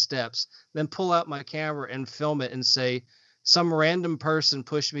base of the steps, then pull out my camera and film it and say, some random person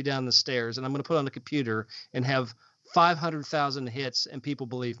pushed me down the stairs, and I'm going to put it on the computer and have 500,000 hits, and people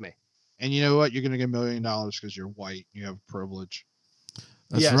believe me. And you know what? You're going to get $1 million because you're white. You have privilege.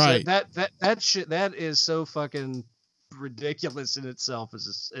 That's right. So that shit, that is so fucking ridiculous in itself.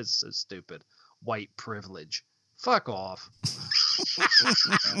 It's so stupid. White privilege. Fuck off.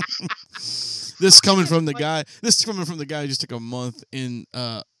 This coming from the guy who just took a month in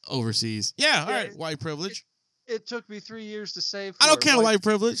overseas. Yeah, all right, white privilege. It took me 3 years to save. I don't care white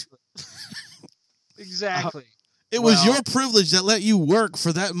privilege. Exactly. It was your privilege that let you work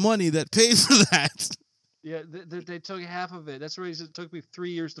for that money that paid for that. Yeah, they took half of it. That's the reason it took me 3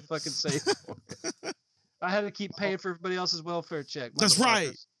 years to fucking save for it. I had to keep paying for everybody else's welfare check. That's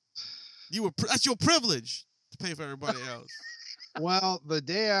right. That's your privilege to pay for everybody else. Well, the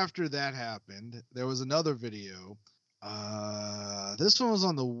day after that happened, there was another video. This one was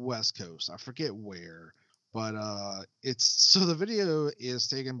on the West Coast. I forget where, but the video is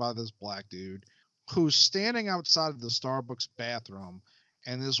taken by this black dude who's standing outside of the Starbucks bathroom,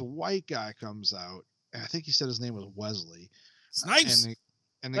 and this white guy comes out. I think he said his name was Wesley. Snipes.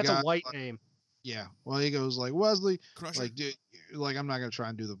 And that's a white name. Yeah. Well, he goes like, Wesley, Crusher. like, dude, like, I'm not gonna try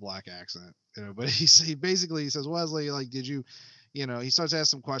and do the black accent, but he basically says, Wesley, like, did you, he starts asking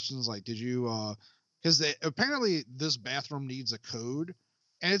some questions like, did you, because apparently this bathroom needs a code,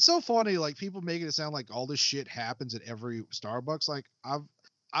 and it's so funny, like people making it sound like all this shit happens at every Starbucks. Like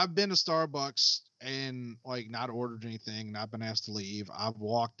I've been to Starbucks and like not ordered anything, not been asked to leave. I've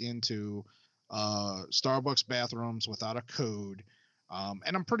walked into Starbucks bathrooms without a code,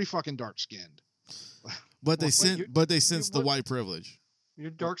 and I'm pretty fucking dark skinned. But they sense the white privilege.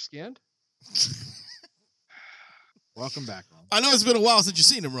 You're dark skinned? Welcome back, Rum. I know it's been a while since you've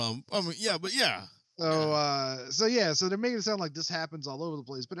seen him, Rum. I mean, yeah, but yeah. So they're making it sound like this happens all over the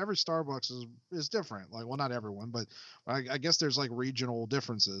place, but every Starbucks is different. Like, well, not everyone, but I guess there's like regional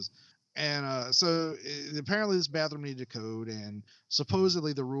differences. And apparently this bathroom needed a code, and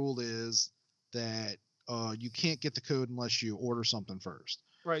supposedly the rule is that you can't get the code unless you order something first.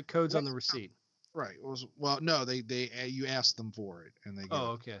 Right, code's on the receipt. Right. Well, no, they you ask them for it, and they get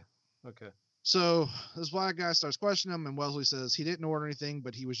okay. So this black guy starts questioning him, and Wesley says he didn't order anything,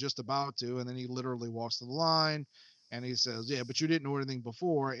 but he was just about to. And then he literally walks to the line, and he says, "Yeah, but you didn't order anything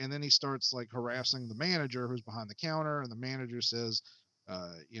before." And then he starts like harassing the manager who's behind the counter, and the manager says,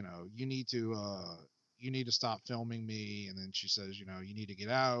 you need to stop filming me." And then she says, you need to get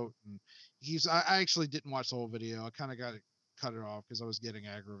out. And I actually didn't watch the whole video. I kind of cut it off because I was getting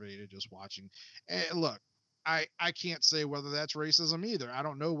aggravated just watching. And look, I can't say whether that's racism either. I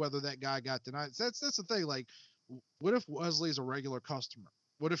don't know whether that guy got denied. That's the thing. Like, what if Wesley's a regular customer?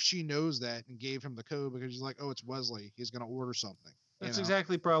 What if she knows that and gave him the code because she's like, oh, it's Wesley, he's going to order something? That's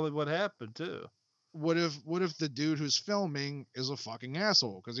exactly probably what happened too. What if the dude who's filming is a fucking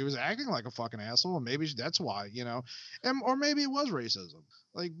asshole because he was acting like a fucking asshole, and maybe that's why, or maybe it was racism.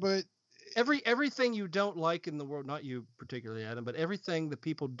 Like, but everything you don't like in the world, not you particularly, Adam, but everything that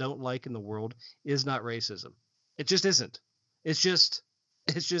people don't like in the world is not racism. It just isn't. It just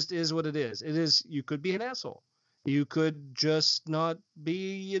is what it is. It is. You could be an asshole. You could just not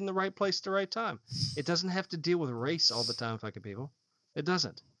be in the right place at the right time. It doesn't have to deal with race all the time, fucking people. It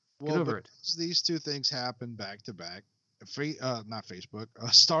doesn't. Get over it. These two things happen back to back. Not Facebook.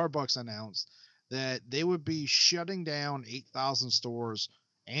 Starbucks announced that they would be shutting down 8,000 stores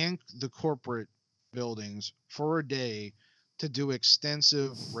and the corporate buildings for a day to do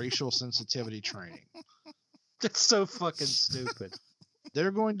extensive racial sensitivity training. That's so fucking stupid.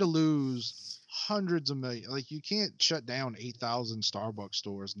 They're going to lose hundreds of millions. Like, you can't shut down 8,000 Starbucks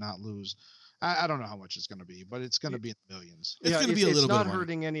stores, not lose. I don't know how much it's going to be, but it's going to be in the millions. It's going to be a little bit. It's not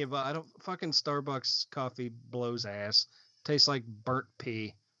hurting any of us. I don't fucking Starbucks coffee blows ass. Tastes like burnt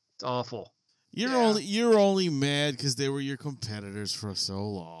pee. It's awful. You're only mad because they were your competitors for so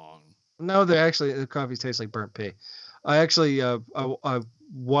long. No, the coffee tastes like burnt pee. I actually I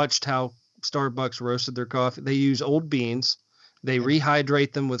watched how Starbucks roasted their coffee. They use old beans. They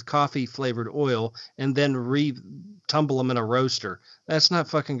rehydrate them with coffee flavored oil and then tumble them in a roaster. That's not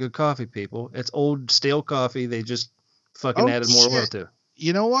fucking good coffee, people. It's old stale coffee. They just fucking added more oil to.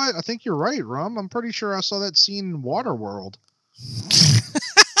 You know what? I think you're right, Rum. I'm pretty sure I saw that scene in Waterworld.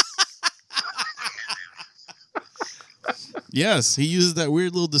 Yes, he uses that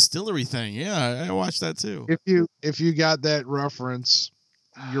weird little distillery thing. Yeah, I watched that too. If you got that reference,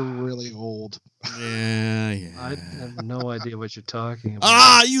 you're really old. Yeah. I have no idea what you're talking about.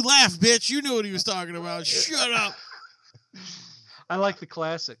 Ah, you laugh, bitch. You knew what he was talking about. Shut up. I like the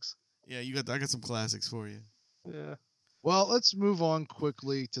classics. Yeah, I got some classics for you. Yeah. Well, let's move on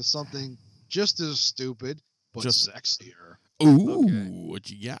quickly to something just as stupid, but sexier. Ooh, okay. What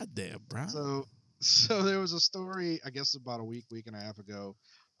you got there, bro? So there was a story, I guess about a week and a half ago,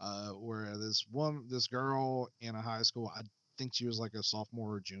 where this girl in a high school, I think she was like a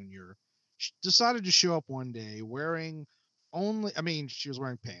sophomore or junior, she decided to show up one day wearing she was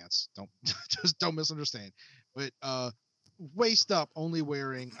wearing pants. Don't misunderstand, but waist up, only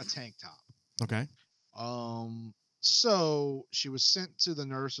wearing a tank top. Okay. So she was sent to the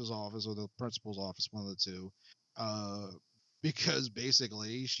nurse's office or the principal's office, one of the two, because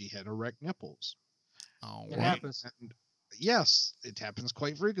basically she had erect nipples. Oh, it happens. And yes, it happens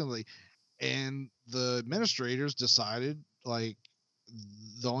quite frequently. And the administrators decided, like,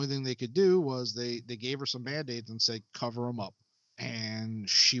 the only thing they could do was they gave her some Band-Aids and said, cover them up. And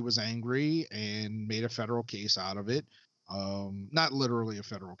she was angry and made a federal case out of it. Not literally a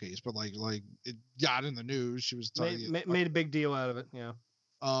federal case, but like it got in the news. She was made a big deal out of it. Yeah.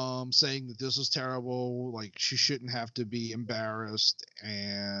 Saying that this is terrible, like she shouldn't have to be embarrassed,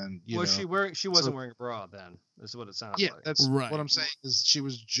 and she wasn't wearing a bra then. Is what it sounds like. That's right. What I'm saying is she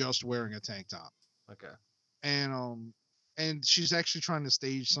was just wearing a tank top. Okay. And and she's actually trying to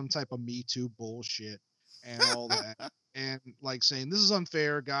stage some type of Me Too bullshit and all that, and like saying this is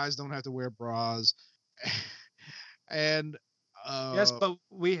unfair. Guys don't have to wear bras, and Yes, but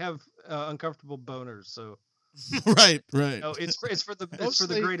we have uncomfortable boners, so right. no, it's for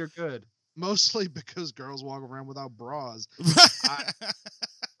the greater good. Mostly because girls walk around without bras.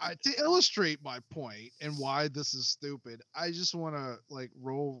 To illustrate my point and why this is stupid, I just want to like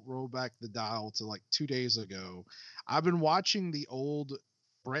roll back the dial to like 2 days ago. I've been watching the old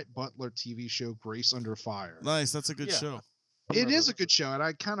Brett Butler TV show Grace Under Fire. Nice, that's a good show. It is a good show, and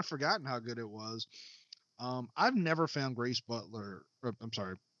I'd kind of forgotten how good it was. I've never found Brett Butler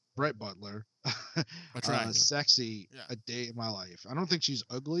sexy a day in my life. I don't think she's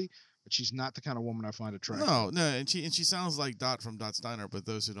ugly, but she's not the kind of woman I find attractive. No, and she sounds like Dot from Dot Steiner, but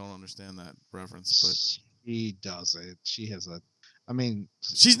those who don't understand that reference, but she doesn't. She has a, I mean,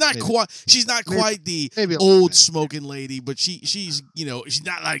 she's not quite the old smoking lady, but she's she's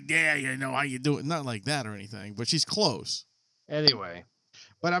not like how you doing, not like that or anything, but she's close. Anyway,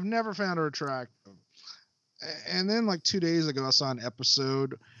 but I've never found her attractive. And then like 2 days ago, I saw an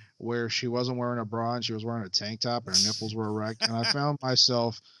episode where she wasn't wearing a bra and she was wearing a tank top and her nipples were erect, and I found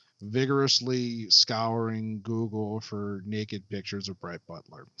myself vigorously scouring Google for naked pictures of Brett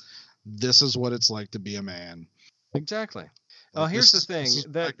Butler. This is what it's like to be a man. Exactly. Here's the thing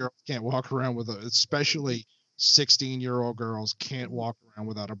that girls can't walk around with especially 16-year-old girls can't walk around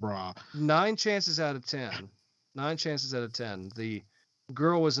without a bra. 9 chances out of 10, the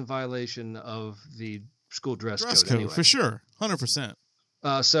girl was in violation of the school dress code anyway. For sure, 100%.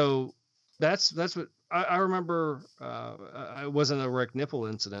 So that's what I remember. It wasn't a erect nipple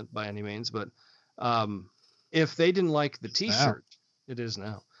incident by any means, but if they didn't like the T-shirt, it is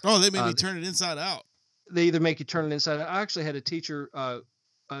now. Oh, they made me turn it inside out. They either make you turn it inside out. I actually had a teacher,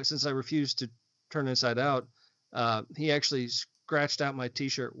 since I refused to turn it inside out, he actually scratched out my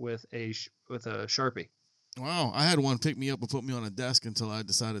T-shirt with a Sharpie. Wow, I had one pick me up and put me on a desk until I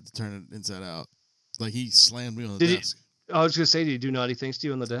decided to turn it inside out. Like he slammed me on the desk. I was going to say, did he do naughty things to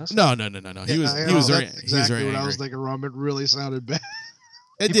you on the desk? No. He was very exactly what angry. I was thinking, Rom. It really sounded bad.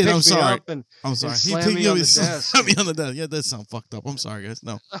 It did. I'm sorry. He picked me on the desk. Slammed me on the desk. Yeah, that sounds fucked up. I'm sorry, guys.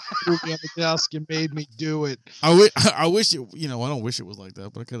 No. Threw me on the desk and made me do it. I wish it. I don't wish it was like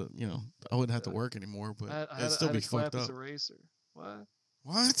that, but I could. I wouldn't have to work anymore. But it'd still be fucked up. Eraser.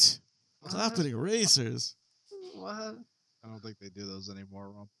 What? Clapping erasers. What? I don't think they do those anymore,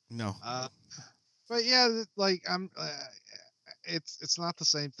 Rom. No. But yeah, like it's not the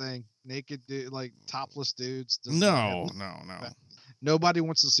same thing. Naked dude, like topless dudes. No. Nobody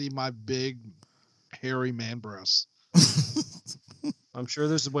wants to see my big, hairy man breasts. I'm sure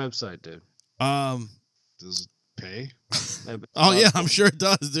there's a website, dude. Does it pay? Oh yeah, I'm sure it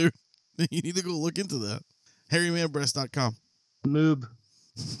does, dude. You need to go look into that. HairyManBreast.com. Moob.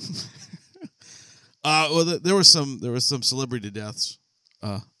 Well, there were some celebrity deaths.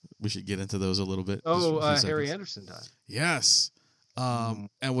 We should get into those a little bit. Harry Anderson died. Yes. And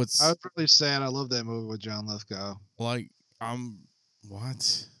what's I was really sad. I love that movie with John Lithgow. Like,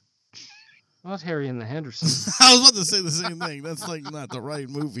 what? Not Harry and the Hendersons. I was about to say the same thing. That's like not the right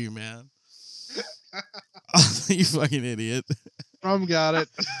movie, man. You fucking idiot. Rom got it.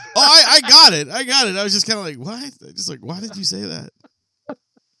 Oh, I got it. I was just kind of like, what? Just like, why did you say that?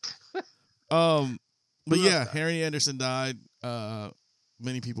 But yeah, Harry Anderson died.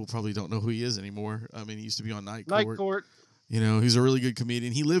 Many people probably don't know who he is anymore. I mean, he used to be on Night Court. He's a really good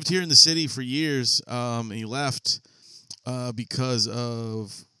comedian. He lived here in the city for years, and he left not because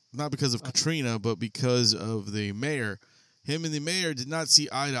of Katrina, but because of the mayor. Him and the mayor did not see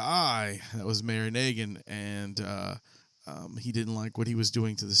eye to eye. That was Mayor Nagin, and he didn't like what he was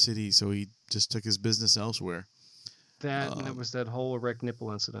doing to the city, so he just took his business elsewhere. That was that whole erect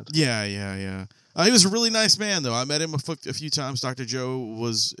nipple incident. Yeah. He was a really nice man, though. I met him a few times. Dr. Joe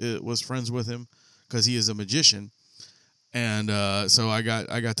was friends with him because he is a magician, and so I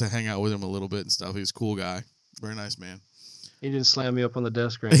got to hang out with him a little bit and stuff. He was a cool guy, very nice man. He didn't slam me up on the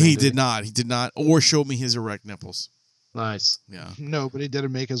desk or anything. He did not, or show me his erect nipples. Nice. Yeah. No, but he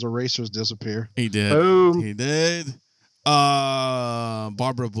didn't make his erasers disappear. He did. Boom. He did.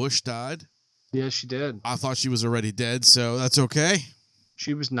 Barbara Bush died. Yes, she did. I thought she was already dead, so that's okay.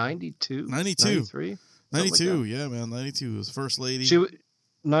 She was 92. 92. 93. 92, like yeah, man. 92 was first lady.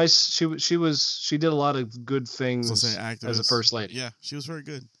 Nice. She did a lot of good things as a first lady. Yeah, she was very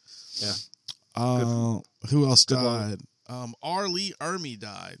good. Yeah. Who else died? R. Lee Ermey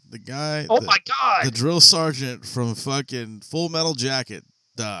died. The guy. Oh my God! The drill sergeant from fucking Full Metal Jacket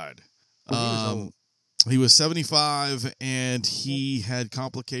died. He was 75, and he had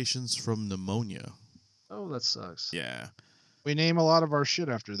complications from pneumonia. Oh, that sucks. Yeah, We name a lot of our shit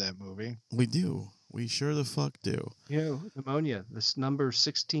after that movie. we do. We sure the fuck do. Pneumonia, this number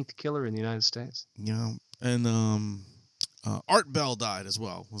 16th killer in the United States. Yeah, and Art Bell died as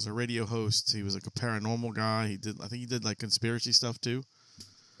well. Was a radio host. He was like a paranormal guy. I think he did like conspiracy stuff too.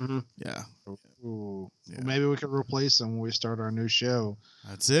 Mm-hmm. Yeah. Ooh. Yeah. Well, maybe we could replace him when we start our new show.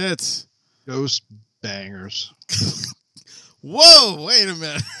 That's it. Ghost Bangers. Whoa! Wait a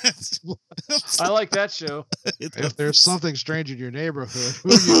minute. I like that show. If there's something strange in your neighborhood,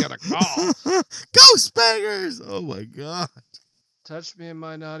 who you gotta call? Ghost Bangers! Oh my god. Touch me in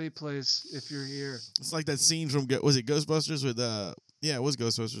my naughty place if you're here. It's like that scene from was it Ghostbusters with yeah, it was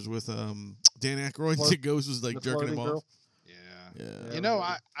Ghostbusters with Dan Aykroyd. The ghost was like The jerking him floating off. girl? Yeah. Yeah. You know,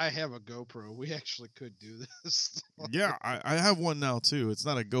 I have a GoPro. We actually could do this. Yeah, I have one now too. It's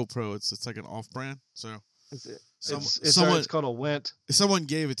not a GoPro. It's like an off-brand. So It's called a Went. someone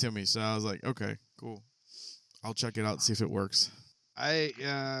gave it to me, so I was like, okay, cool. I'll check it out and see if it works. I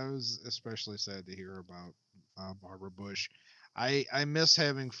was especially sad to hear about Barbara Bush. I miss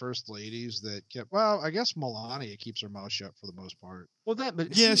having first ladies that kept. Well, I guess Melania keeps her mouth shut for the most part. Well,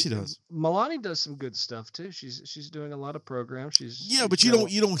 but Yeah, she does. Melania does some good stuff too. She's doing a lot of programs. Yeah, but you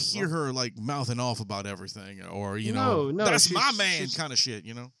don't hear her like mouthing off about everything, or No, that's my man she's- kind of shit.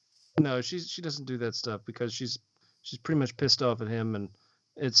 No, she doesn't do that stuff because she's pretty much pissed off at him, and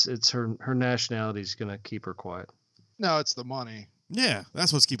it's her nationality is gonna keep her quiet. No, it's the money. Yeah,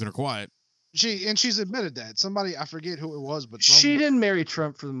 that's what's keeping her quiet. She's admitted that. Somebody, I forget who it was, but She didn't marry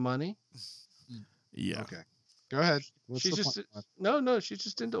Trump for the money. Yeah. Okay, go ahead. What's She's the just point? no, she's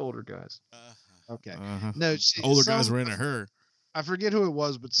just into older guys. Okay. Uh-huh. No, Older guys were into her. I forget who it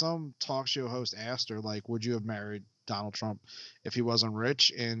was, but some talk show host asked her, like, would you have married Donald Trump if he wasn't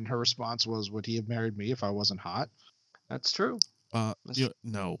rich? And her response was, would he have married me if I wasn't hot? That's true.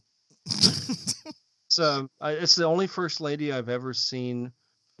 No. So it's the only first lady I've ever seen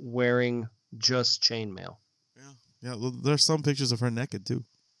wearing just chainmail. Yeah, well, there's some pictures of her naked too.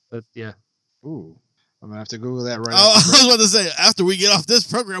 But yeah, Ooh. I'm going to have to Google that right Oh, after I was about to say, after we get off this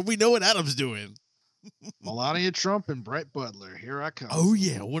program, we know what Adam's doing. Melania Trump and Brett Butler. Here I come. Oh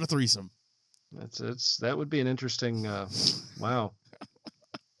yeah, what a threesome! that would be an interesting. Wow.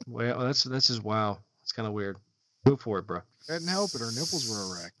 Well, that's just wow. It's kind of weird. Go for it, bro. Couldn't help it. Her nipples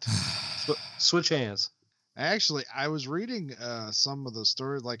were erect. Switch hands. Actually, I was reading some of the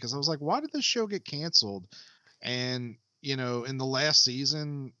stories, like, because I was like, why did this show get canceled? And, in the last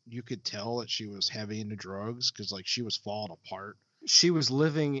season, you could tell that she was heavy into drugs because, like, she was falling apart. She was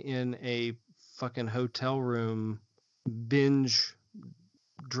living in a fucking hotel room, binge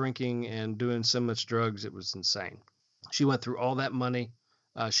drinking and doing so much drugs. It was insane. She went through all that money.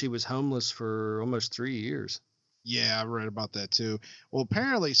 She was homeless for almost 3 years. Yeah, I read about that too. Well,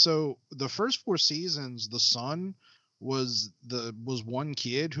 apparently, so the first 4 seasons, the son was one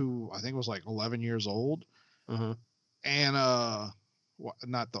kid who I think was like 11 years old, Mm-hmm. and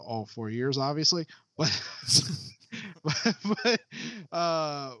not all 4 years, obviously, but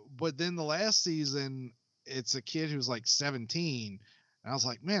but then the last season, it's a kid who's like 17, and I was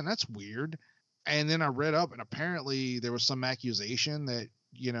like, man, that's weird. And then I read up, and apparently there was some accusation that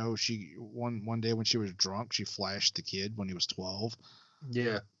she one day when she was drunk, she flashed the kid when he was 12.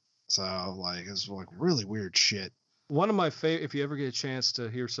 Yeah. So like it's like really weird shit. One of my favorite, if you ever get a chance to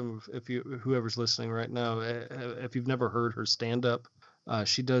hear whoever's listening right now, if you've never heard her stand up,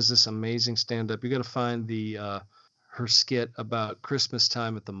 she does this amazing stand up. You got to find her skit about Christmas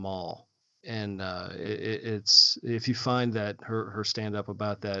time at the mall. And it's if you find that her stand up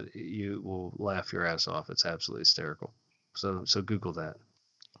about that, you will laugh your ass off. It's absolutely hysterical. So Google that.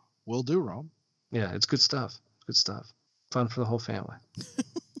 Will do, Rome. Yeah, it's good stuff. Good stuff. Fun for the whole family.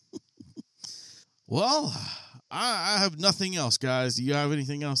 Well, I have nothing else, guys. Do you have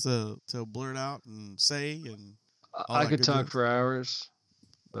anything else to blurt out and say? And I could talk for hours,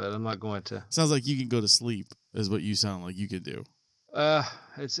 but I'm not going to. Sounds like you can go to sleep, is what you sound like you could do.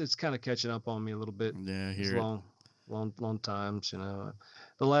 It's kind of catching up on me a little bit. Yeah, It's here. long times,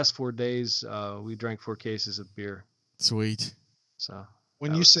 The last 4 days, we drank 4 cases of beer. Sweet. So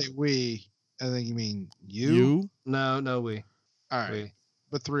When that you was- say we, I think you mean you. You? no, we. All right, We.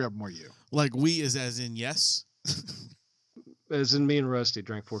 but 3 of them were you. Like we is as in yes? As in me and Rusty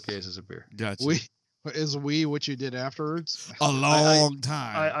drank 4 cases of beer. Gotcha. We is we what you did afterwards. A long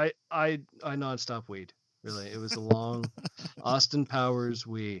time. I nonstop weed. Really, it was a long Austin Powers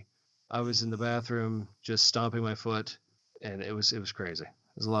we. I was in the bathroom just stomping my foot, and it was crazy.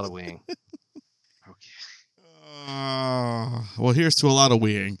 It was a lot of weeing. Okay. Well, here's to a lot of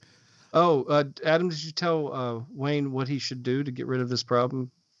weeing. Oh, Adam, did you tell Wayne what he should do to get rid of this problem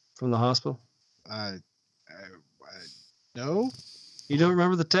from the hospital? No. You don't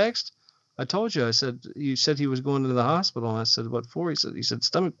remember the text? I told you. I said you said he was going to the hospital, and I said what for? He said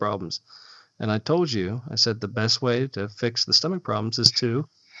stomach problems, and I told you. I said the best way to fix the stomach problems is to.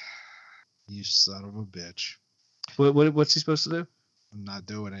 You son of a bitch. What's he supposed to do? I'm not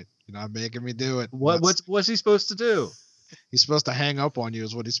doing it. You're not making me do it. What's he supposed to do? He's supposed to hang up on you.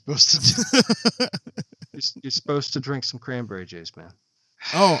 Is what he's supposed to do. You're supposed to drink some cranberry juice, man.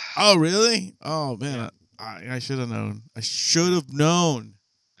 Oh, really? Oh man, I should have known. I should have known.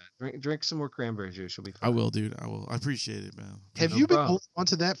 Drink some more cranberry juice. You'll be fine. I will, dude. I will. I appreciate it, man. Have you been holding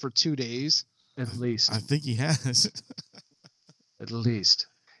onto that for 2 days? At least. I think he has. At least.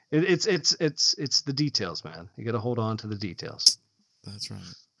 It's the details, man. You got to hold on to the details. That's right.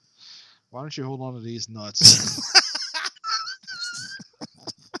 Why don't you hold on to these nuts?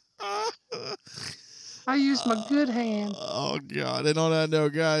 I used my good hand. Oh God! And on that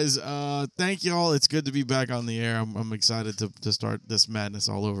note, guys, thank y'all. It's good to be back on the air. I'm excited to start this madness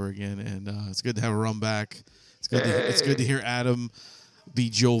all over again, and it's good to have Rum back. It's good. It's good to hear Adam be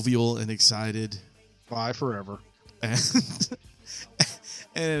jovial and excited. Bye forever. And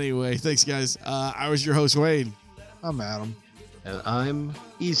anyway, thanks, guys. I was your host, Wayne. I'm Adam. And I'm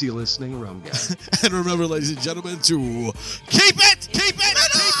easy listening Rum Guy. And remember, ladies and gentlemen, to keep it.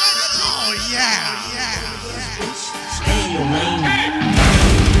 Oh yeah. Stay your lane.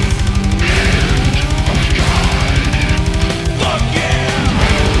 Fuck yeah.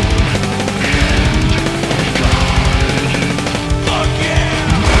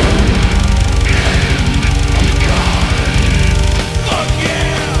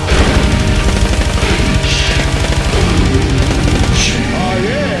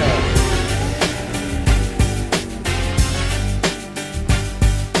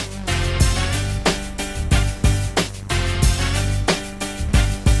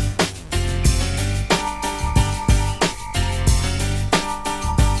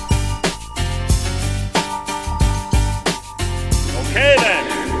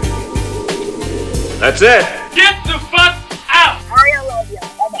 That's it.